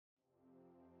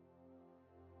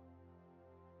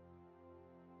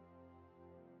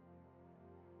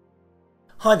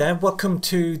Hi there, welcome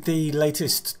to the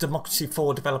latest Democracy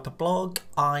 4 developer blog.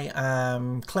 I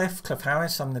am Cliff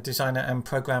Harris. I'm the designer and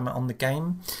programmer on the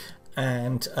game,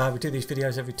 and we do these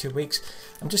videos every 2 weeks.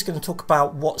 I'm just going to talk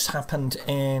about what's happened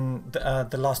in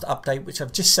the last update, which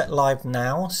I've just set live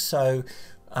now. So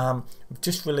we've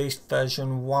just released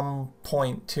version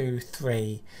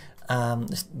 1.23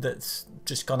 that's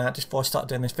just gone out just before I started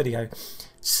doing this video.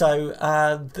 So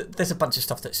there's a bunch of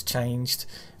stuff that's changed,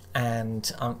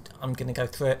 and I'm going to go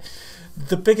through it.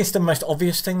 The biggest and most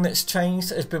obvious thing that's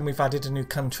changed has been we've added a new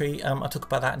country. I'll talk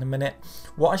about that in a minute.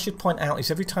 What I should point out is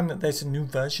every time that there's a new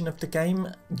version of the game,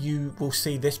 you will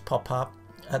see this pop up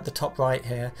at the top right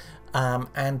here,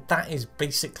 and that is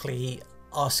basically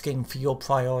asking for your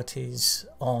priorities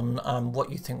on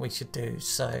what you think we should do.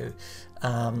 So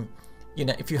you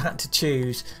know, if you had to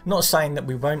choose, not saying that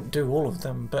we won't do all of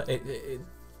them, but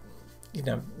you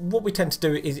know, what we tend to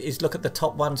do is look at the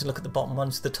top ones and look at the bottom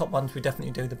ones. The top ones we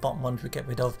definitely do, the bottom ones we get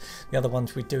rid of, the other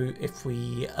ones we do if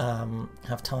we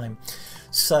have time.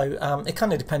 So it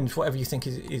kind of depends, whatever you think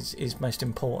is most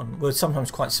important. We're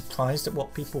sometimes quite surprised at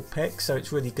what people pick, so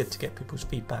it's really good to get people's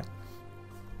feedback.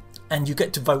 And you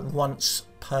get to vote once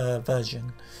per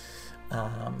version.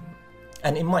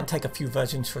 And it might take a few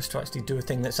versions for us to actually do a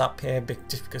thing that's up here,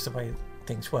 just because of the way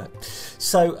things work.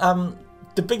 So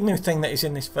the big new thing that is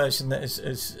in this version that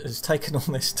has taken all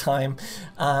this time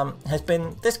has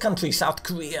been this country, South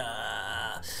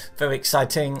Korea. Very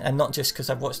exciting, and not just because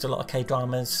I've watched a lot of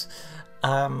K-dramas.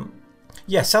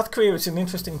 Yeah, South Korea is an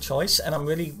interesting choice, and I'm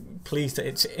really pleased that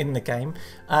it's in the game.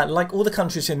 Like all the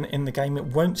countries in the game, it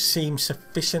won't seem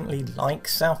sufficiently like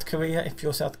South Korea if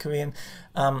you're South Korean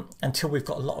until we've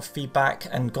got a lot of feedback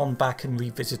and gone back and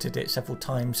revisited it several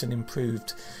times and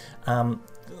improved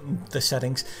the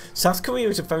settings. South Korea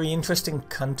is a very interesting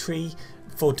country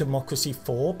for Democracy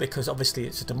 4 because obviously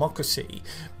it's a democracy,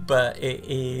 but it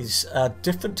is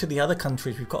different to the other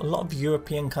countries. We've got a lot of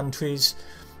European countries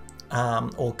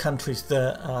or countries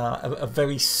that are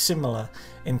very similar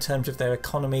in terms of their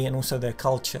economy and also their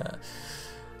culture,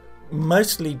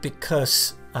 mostly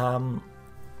because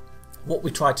what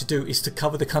we try to do is to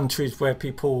cover the countries where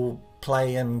people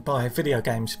play and buy video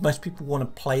games. Most people want to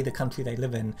play the country they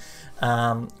live in.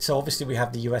 So obviously we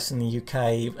have the US and the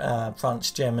UK, France,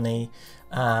 Germany,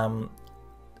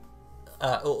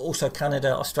 also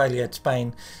Canada, Australia,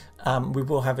 Spain. We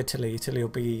will have Italy. Italy will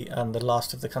be the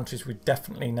last of the countries we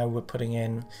definitely know we're putting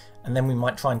in, and then we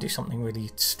might try and do something really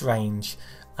strange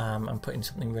and put in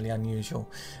something really unusual.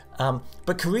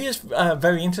 But Korea is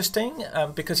very interesting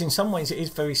because in some ways it is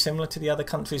very similar to the other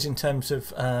countries in terms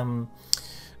of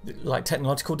like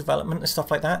technological development and stuff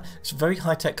like that. It's a very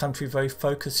high-tech country, very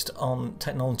focused on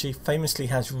technology, famously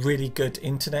has really good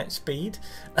internet speed.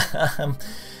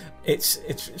 It's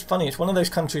funny, it's one of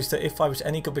those countries that if I was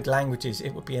any good with languages,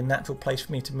 it would be a natural place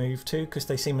for me to move to, because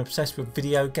they seem obsessed with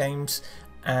video games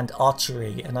and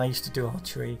archery, and I used to do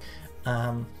archery,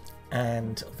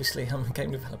 and obviously I'm a game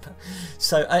developer.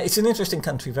 So it's an interesting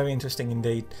country, very interesting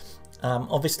indeed.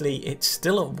 Obviously it's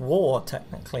still at war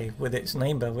technically with its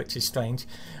neighbour, which is strange,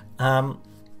 but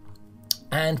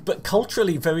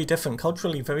culturally very different,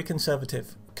 culturally very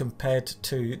conservative compared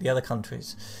to the other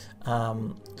countries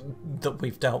that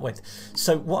we've dealt with.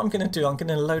 So what I'm going to do, I'm going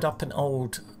to load up an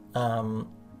old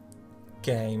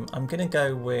game. I'm going to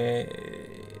go with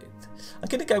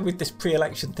this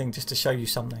pre-election thing just to show you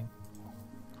something.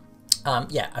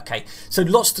 Yeah, okay. So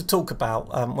lots to talk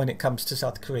about when it comes to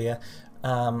South Korea.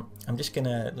 I'm just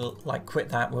gonna like quit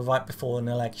that. We're right before an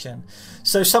election.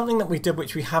 So something that we did,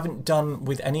 which we haven't done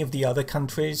with any of the other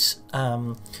countries,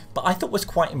 but I thought was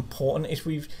quite important, is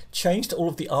we've changed all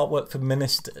of the artwork for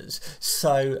ministers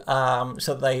so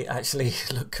so they actually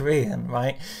look Korean,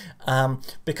 right?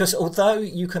 Because although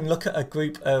you can look at a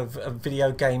group of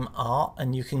video game art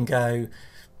and you can go,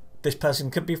 this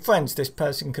person could be French, this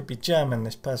person could be German,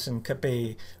 this person could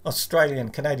be Australian,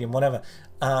 Canadian, whatever.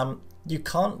 You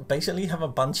can't basically have a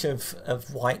bunch of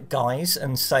white guys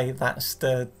and say that's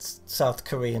the South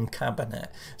Korean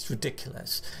cabinet. It's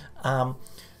ridiculous. You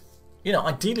know,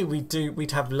 ideally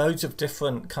we'd have loads of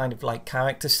different kind of like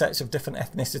character sets of different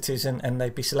ethnicities, and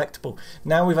they'd be selectable.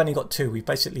 Now we've only got two. We've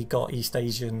basically got East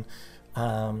Asian.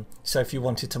 So if you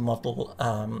wanted to model,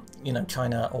 you know,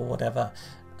 China or whatever,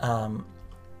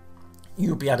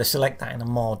 you'll be able to select that in a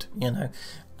mod, you know.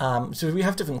 So we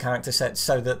have different character sets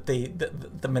so that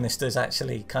the ministers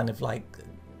actually kind of like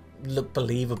look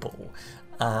believable.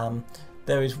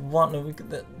 There is one,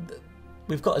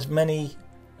 we've got as many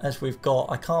as we've got.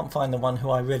 I can't find the one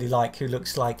who I really like, who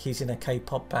looks like he's in a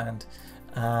K-pop band.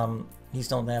 He's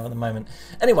not there at the moment.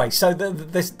 Anyway, so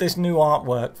there's new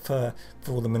artwork for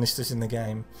all the ministers in the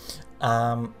game.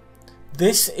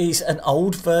 This is an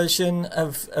old version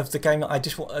of the game that I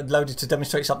just loaded to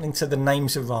demonstrate something, so the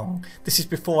names are wrong. This is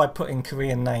before I put in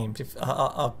Korean names.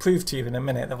 I'll prove to you in a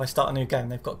minute that if I start a new game,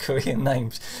 they've got Korean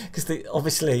names. Because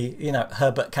obviously, you know,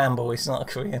 Herbert Campbell is not a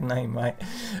Korean name, right?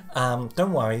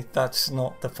 Don't worry, that's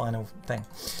not the final thing.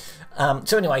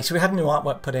 So anyway, so we had new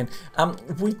artwork put in.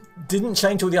 We didn't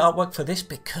change all the artwork for this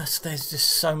because there's just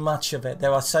so much of it.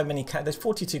 There are so many, there's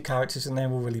 42 characters and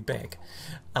they're all really big.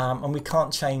 And we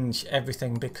can't change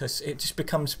everything because it just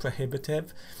becomes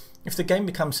prohibitive. If the game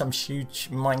becomes some huge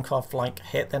Minecraft-like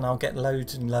hit, then I'll get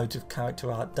loads and loads of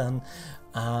character art done.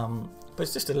 But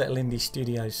it's just a little indie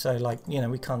studio, so like, you know,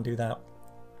 we can't do that.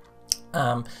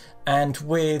 And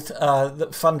with the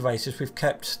fundraisers, we've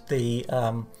kept the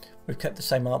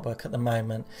same artwork at the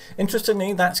moment.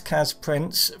 Interestingly, that's Kaz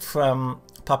Prince from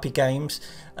Puppy Games.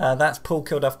 That's Paul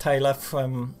Kilduff-Taylor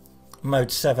from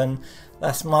Mode 7.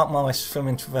 That's Mark Morris from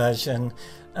Introversion.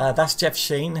 That's Jeff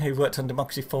Sheen, who worked on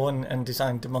Democracy 4 and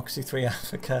designed Democracy 3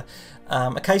 Africa.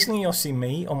 Occasionally you'll see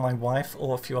me or my wife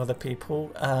or a few other people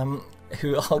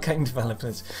who are game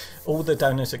developers. All the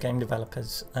donors are game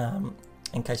developers,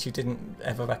 in case you didn't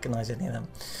ever recognise any of them.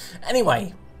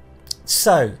 Anyway,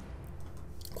 so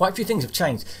quite a few things have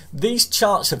changed. These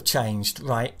charts have changed,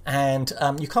 right? And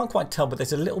you can't quite tell, but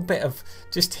there's a little bit of,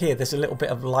 just here, there's a little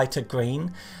bit of lighter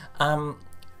green.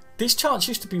 These charts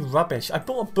used to be rubbish. I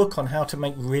bought a book on how to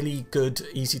make really good,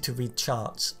 easy to read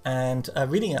charts. And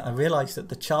reading it, I realised that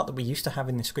the chart that we used to have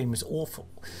in the screen was awful.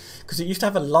 Because it used to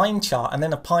have a line chart and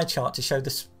then a pie chart to show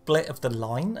the split of the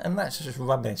line. And that's just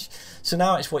rubbish. So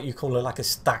now it's what you call like a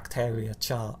stacked area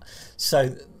chart.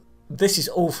 So this is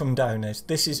all from donors.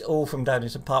 This is all from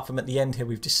donors, apart from at the end here,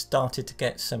 we've just started to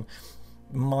get some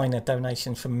minor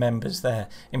donations from members there,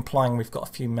 implying we've got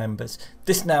a few members.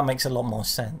 This now makes a lot more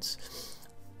sense.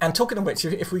 And talking of which,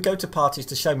 if we go to parties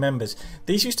to show members,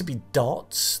 these used to be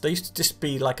dots. They used to just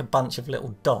be like a bunch of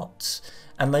little dots,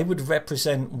 and they would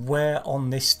represent where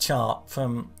on this chart,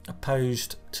 from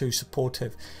opposed to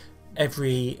supportive,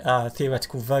 every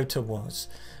theoretical voter was.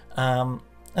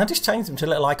 I just changed them to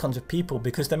little icons of people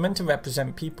because they're meant to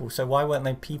represent people. So why weren't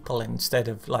they people instead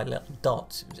of like little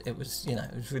dots? It was, you know,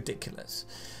 it was ridiculous.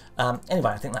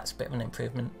 Anyway, I think that's a bit of an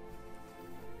improvement.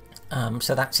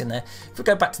 So that's in there. If we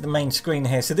go back to the main screen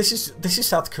here, so this is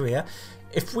South Korea.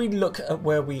 If we look at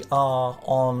where we are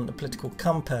on the political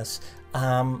compass,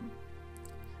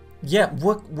 yeah,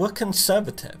 we're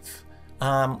conservative,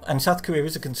 and South Korea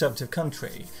is a conservative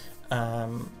country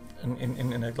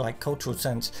in a like cultural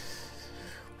sense.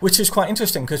 Which is quite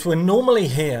interesting because we're normally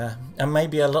here and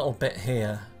maybe a little bit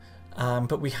here,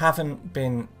 but we haven't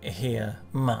been here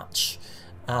much.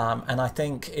 And I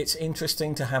think it's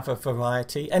interesting to have a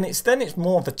variety, and it's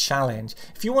more of a challenge.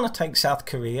 If you want to take South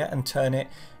Korea and turn it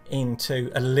into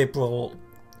a liberal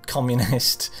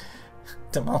communist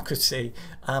democracy,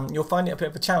 you'll find it a bit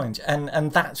of a challenge,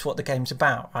 and that's what the game's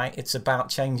about, right? It's about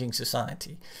changing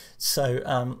society.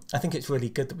 So I think it's really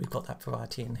good that we've got that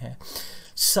variety in here.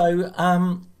 So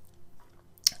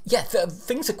yeah,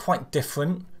 things are quite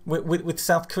different with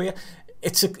South Korea.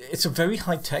 It's a very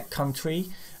high-tech country,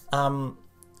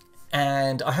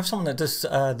 and I have someone that does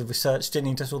the research.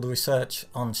 Jenny does all the research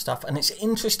on stuff, and it's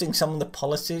interesting some of the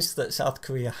policies that South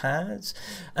Korea has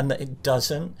and that it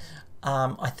doesn't.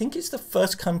 I think it's the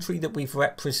first country that we've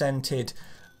represented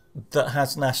that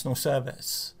has national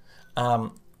service,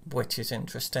 which is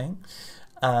interesting.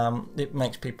 It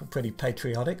makes people pretty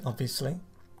patriotic, obviously.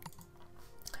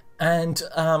 And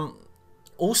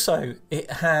also, it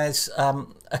has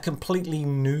a completely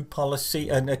new policy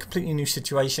and a completely new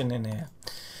situation in here,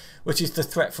 which is the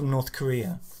threat from North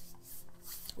Korea,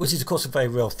 which is, of course, a very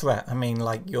real threat. I mean,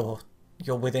 like you're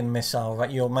within missile, right?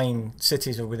 Your main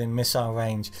cities are within missile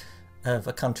range of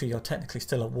a country you're technically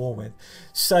still at war with.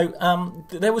 So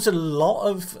there was a lot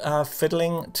of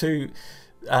fiddling to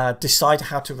decide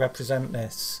how to represent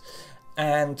this,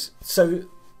 and so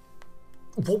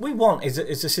what we want is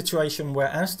a situation where,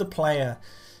 as the player,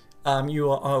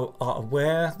 you are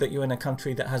aware that you're in a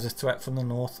country that has a threat from the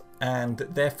north, and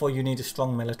that therefore you need a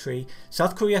strong military.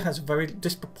 South Korea has a very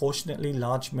disproportionately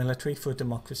large military for a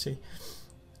democracy.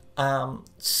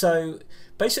 So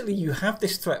basically you have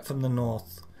this threat from the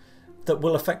north that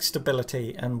will affect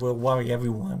stability and will worry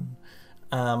everyone.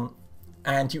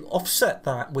 And you offset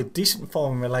that with decent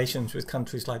foreign relations with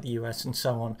countries like the US and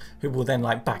so on, who will then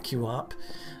like back you up.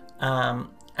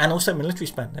 And also military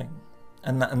spending,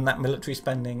 and that military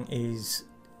spending is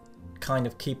kind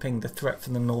of keeping the threat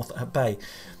from the north at bay.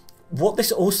 What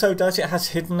this also does, it has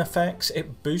hidden effects.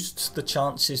 It boosts the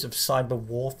chances of cyber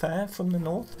warfare from the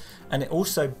north, and it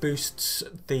also boosts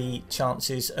the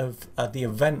chances of the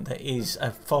event that is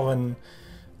a foreign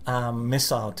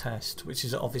missile test, which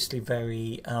is obviously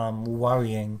very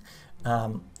worrying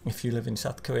if you live in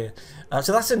South Korea.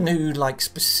 So that's a new, like,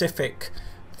 specific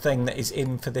thing that is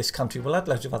in for this country. We'll add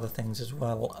loads of other things as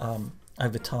well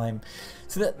over time.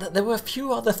 So there were a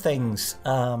few other things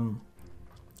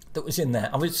that was in there.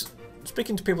 I was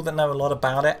speaking to people that know a lot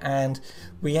about it, and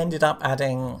we ended up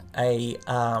adding a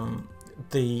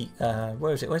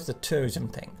where is it? Where's the tourism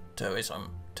thing?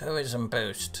 Tourism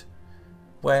boost.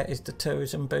 Where is the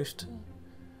tourism boost?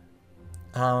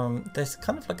 There's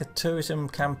kind of like a tourism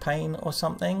campaign or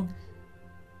something.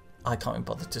 I can't even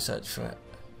bother to search for it,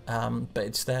 but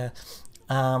it's there.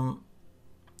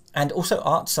 And also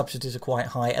art subsidies are quite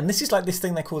high, and this is like this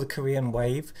thing they call the Korean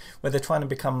wave, where they're trying to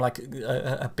become like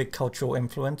a big cultural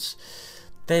influence.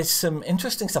 There's some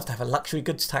interesting stuff. They have a luxury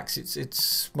goods tax. It's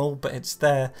small, but it's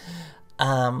there.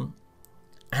 And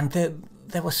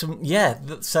there was some, yeah,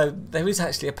 so there is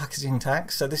actually a packaging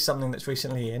tax. So this is something that's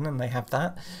recently in, and they have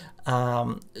that.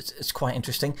 It's quite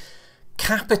interesting.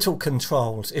 Capital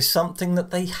controls is something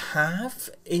that they have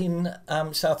in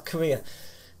South Korea.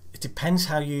 It depends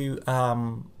how you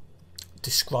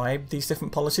describe these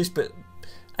different policies, but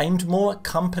aimed more at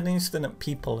companies than at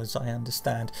people, as I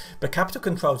understand. But capital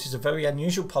controls is a very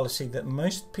unusual policy that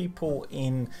most people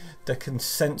in the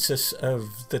consensus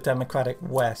of the democratic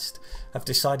West have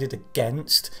decided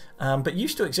against, but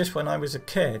used to exist when I was a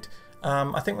kid.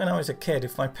 I think when I was a kid,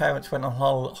 if my parents went on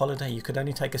holiday, you could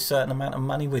only take a certain amount of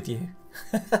money with you.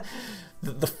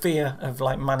 The fear of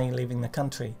like money leaving the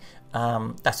country,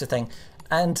 that's the thing.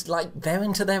 And like they're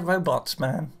into their robots,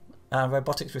 man.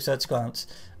 Robotics research grants,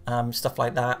 stuff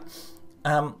like that.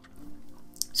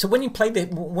 So when you play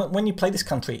this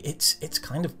country, it's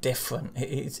kind of different.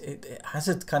 It has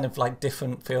a kind of like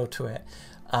different feel to it.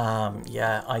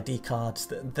 Yeah, ID cards.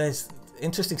 There's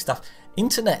interesting stuff.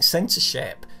 Internet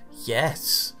censorship.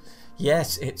 Yes,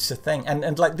 it's a thing.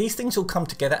 And like these things all come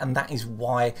together, and that is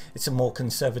why it's a more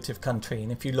conservative country. And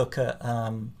if you look at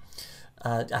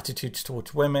attitudes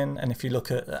towards women, and if you look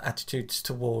at attitudes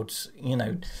towards, you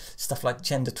know, stuff like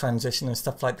gender transition and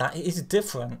stuff like that, it is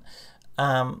different.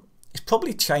 It's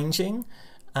probably changing.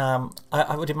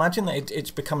 I would imagine that it's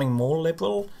becoming more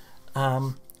liberal,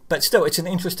 but still it's an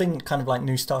interesting kind of like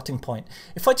new starting point.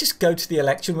 If I just go to the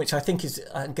election, which I think is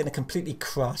going to completely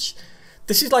crush,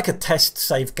 this is like a test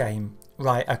save game,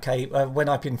 right? Okay, when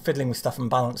I've been fiddling with stuff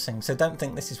and balancing, so don't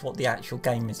think this is what the actual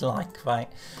game is like, right?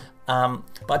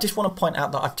 But I just want to point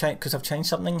out that I've changed, because I've changed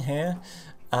something here.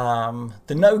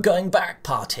 The no going back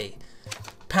party.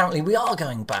 Apparently we are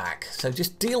going back, so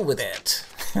just deal with it.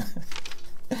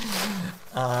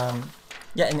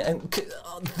 Yeah, and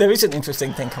there is an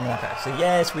interesting thing coming up actually.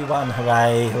 Yes, we won,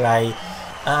 hooray, hooray.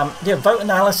 Yeah, vote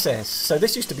analysis. So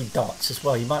this used to be dots as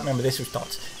well. You might remember this was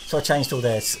dots. So I changed all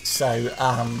this. So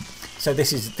so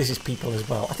this is people as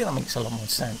well. I think that makes a lot more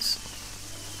sense.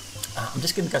 I'm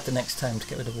just going to go to the next term to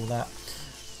get rid of all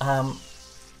that.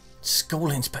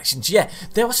 School inspections. Yeah,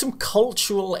 there are some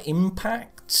cultural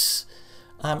impacts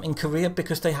in Korea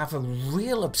because they have a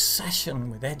real obsession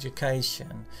with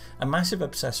education, a massive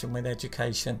obsession with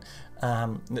education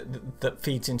that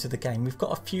feeds into the game. We've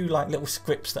got a few like little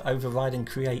scripts that override and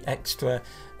create extra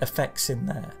effects in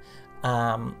there.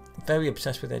 Very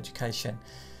obsessed with education.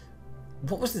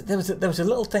 What was it? There was a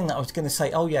little thing that I was going to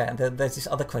say. Oh yeah, there's this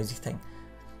other crazy thing.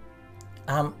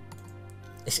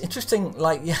 It's interesting,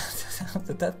 like, yeah,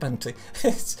 the death penalty.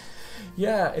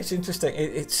 Yeah, it's interesting.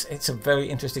 It's a very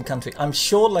interesting country. I'm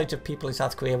sure loads of people in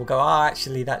South Korea will go,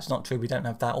 actually, that's not true. We don't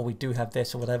have that, or we do have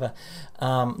this, or whatever.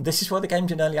 This is why the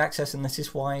game's in early access, and this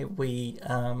is why we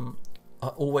are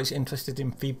always interested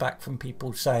in feedback from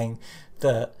people saying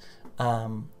that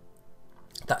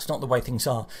that's not the way things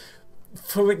are.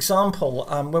 For example,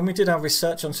 when we did our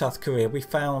research on South Korea, we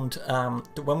found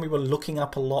that when we were looking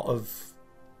up a lot of,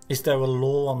 is there a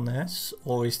law on this,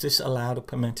 or is this allowed or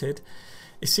permitted?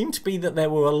 It seemed to be that there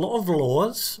were a lot of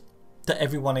laws that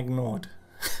everyone ignored,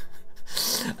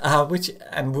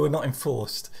 and were not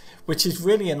enforced, which is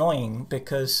really annoying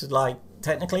because, like,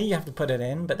 technically you have to put it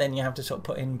in, but then you have to sort of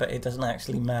put in, but it doesn't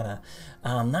actually matter.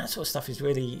 That sort of stuff is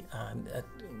really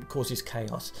causes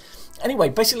chaos. Anyway,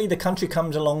 basically the country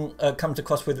comes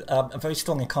across with a very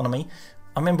strong economy.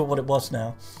 I remember what it was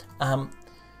now.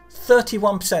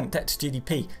 31% debt to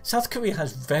GDP. South Korea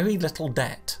has very little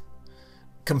debt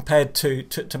compared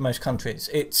to most countries.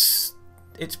 It's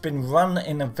been run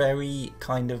in a very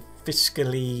kind of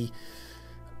fiscally,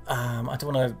 I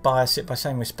don't want to bias it by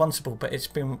saying responsible, but it's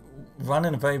been run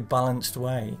in a very balanced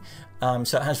way.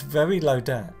 So it has very low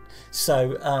debt.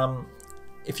 So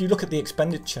if you look at the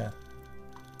expenditure,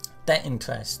 debt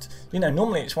interest, you know,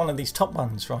 normally it's one of these top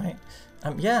ones, right?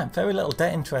 Yeah, very little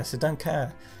debt interest. They don't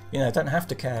care, you know, don't have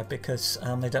to care because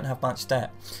they don't have much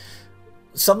debt.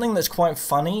 Something that's quite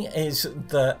funny is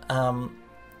that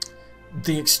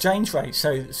the exchange rate,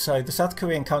 so the South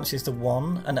Korean currency is the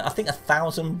won, and I think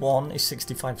 1,000 won is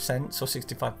 65 cents or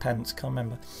 65 pence, can't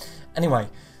remember. Anyway,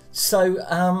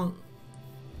 so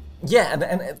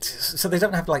yeah, so they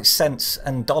don't have like cents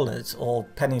and dollars or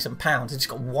pennies and pounds, they've just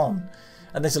got won,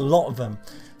 and there's a lot of them.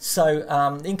 So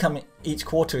the income each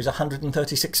quarter is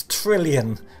 136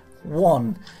 trillion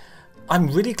won. I'm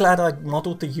really glad I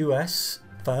modelled the US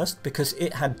first because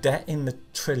it had debt in the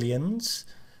trillions,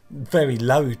 very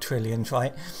low trillions,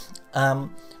 right? Yeah,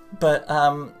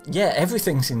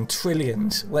 everything's in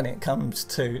trillions when it comes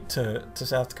to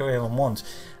South Korea on wons.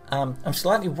 I'm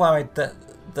slightly worried that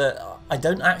I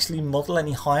don't actually model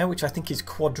any higher, which I think is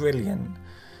quadrillion,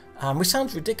 which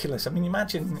sounds ridiculous. I mean,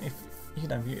 imagine if you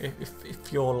know,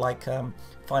 if you're like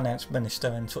finance minister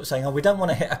and sort of saying, oh, we don't want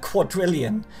to hit a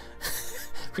quadrillion,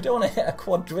 we don't want to hit a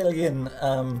quadrillion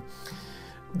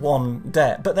won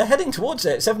debt, but they're heading towards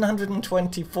it,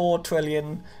 724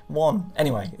 trillion won.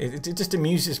 Anyway, it just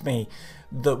amuses me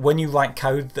that when you write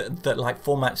code that like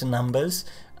formats and numbers,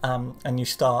 and you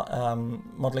start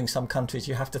modeling some countries,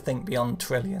 you have to think beyond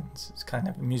trillions. It kind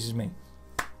of amuses me.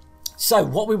 So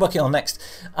what we're working on next,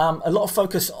 a lot of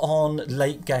focus on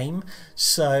late game.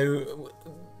 So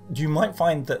you might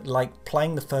find that like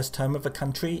playing the first term of a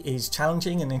country is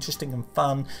challenging and interesting and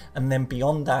fun, and then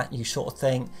beyond that you sort of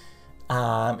think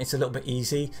it's a little bit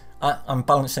easy. I'm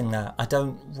balancing that. I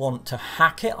don't want to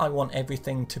hack it. I want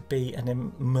everything to be an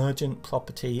emergent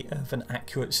property of an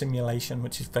accurate simulation,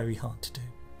 which is very hard to do.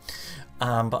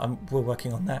 But we're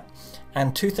working on that.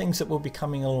 And two things that will be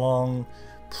coming along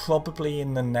probably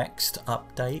in the next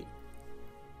update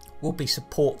will be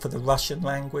support for the Russian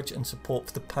language and support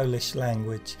for the Polish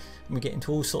language. And we get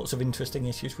into all sorts of interesting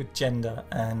issues with gender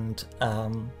and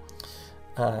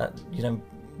you know,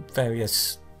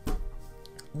 various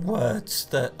words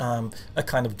that are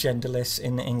kind of genderless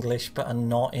in English but are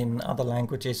not in other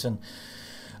languages, and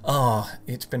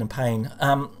it's been a pain.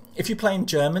 If you play in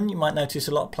German, you might notice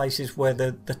a lot of places where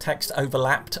the text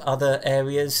overlapped other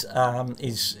areas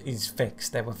is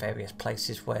fixed. There were various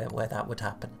places where that would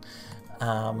happen.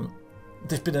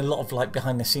 There's been a lot of like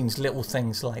behind the scenes little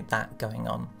things like that going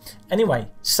on. Anyway,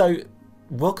 so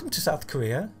welcome to South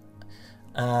Korea.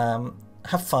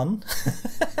 Have fun.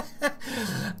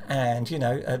 And you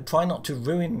know, try not to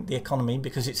ruin the economy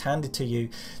because it's handed to you.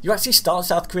 You actually start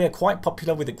South Korea quite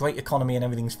popular with a great economy and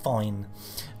everything's fine.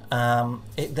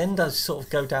 It then does sort of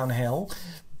go downhill,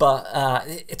 but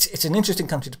it's an interesting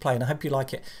country to play, and I hope you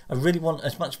like it. I really want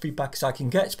as much feedback as I can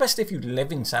get, especially if you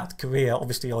live in South Korea,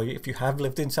 obviously, or if you have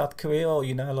lived in South Korea or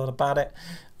you know a lot about it,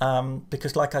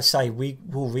 because like I say, we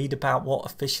will read about what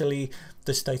officially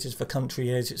the status of a country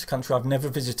is. It's a country I've never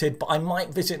visited, but I might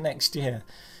visit next year,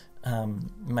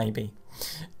 maybe.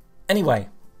 Anyway,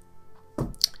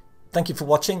 thank you for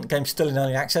watching. The game's still in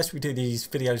early access. We do these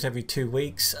videos every 2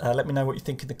 weeks. Let me know what you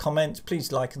think in the comments.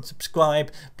 Please like and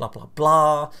subscribe. Blah, blah,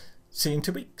 blah. See you in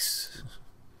 2 weeks.